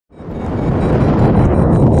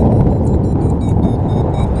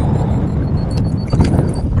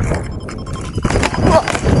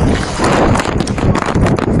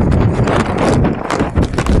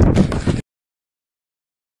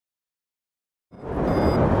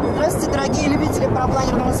Здравствуйте, дорогие любители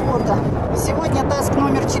парапланерного спорта. Сегодня таск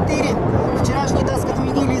номер 4. Вчерашний таск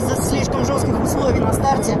отменили из-за слишком жестких условий на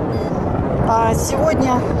старте.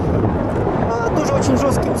 Сегодня тоже очень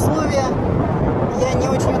жесткие условия. Я не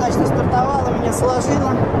очень удачно стартовала, меня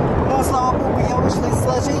сложило. Но, слава богу, я вышла из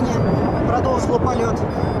сложения, продолжила полет.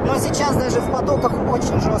 Но сейчас даже в потоках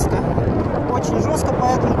очень жестко. Очень жестко,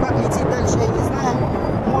 поэтому как лететь дальше, я не знаю.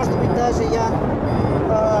 Может быть, даже я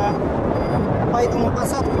пойду на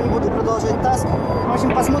посадку, не буду продолжать таск. В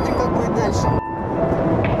общем, посмотрим, как будет дальше.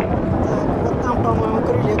 Так, вот там, по-моему,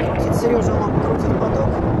 крылья крутит. Сережа крутит поток.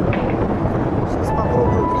 Сейчас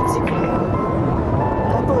попробую прийти к нему.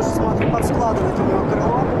 Но тоже, смотрю, подскладывает у него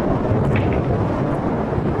крыло.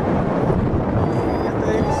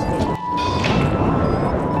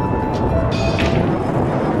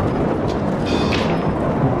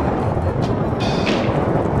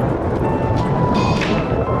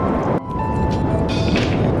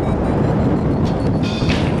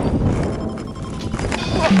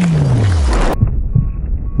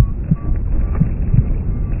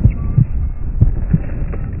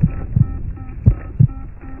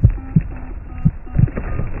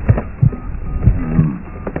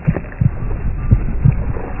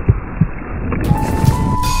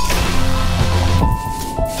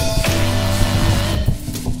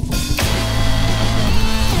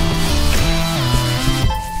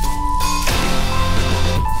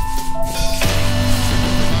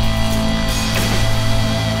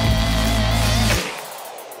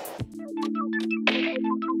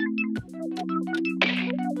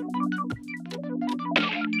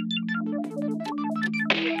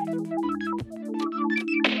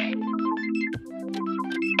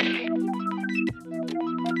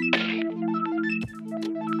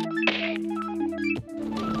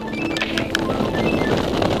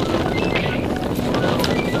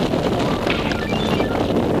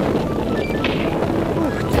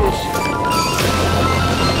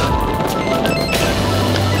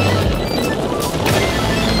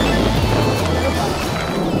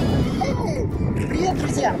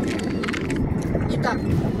 Итак,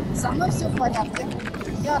 со мной все в порядке.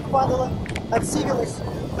 Я отпадала, отсилилась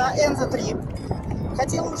на Enzo-3.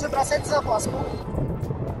 Хотела уже бросать запаску.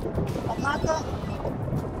 Однако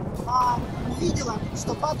увидела,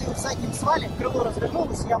 что падаю в заднем свале. Крыло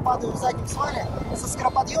развернулось, я падаю в заднем свале со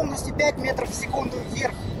скороподъемностью 5 метров в секунду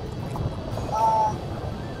вверх.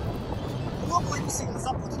 Крыло было не сильно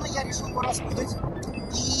запутано, я решил его распутать.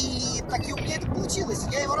 И таки у меня это получилось.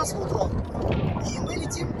 Я его распутала. И мы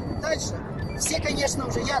летим дальше. Все, конечно,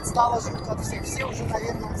 уже я отстала жутко от всех. Все уже,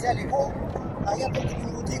 наверное, взяли гол. А я только по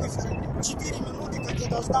нему двигаюсь уже 4 минуты, как я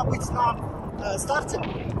должна быть на старте.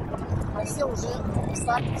 А все уже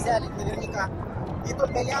старт взяли наверняка. И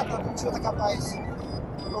только я там что-то копаюсь.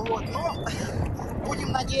 Вот. Но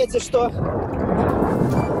будем надеяться, что далее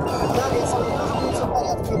со мной тоже будет все в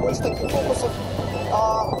порядке. И больше таких фокусов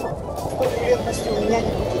с поверхностью у меня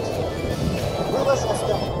не будет.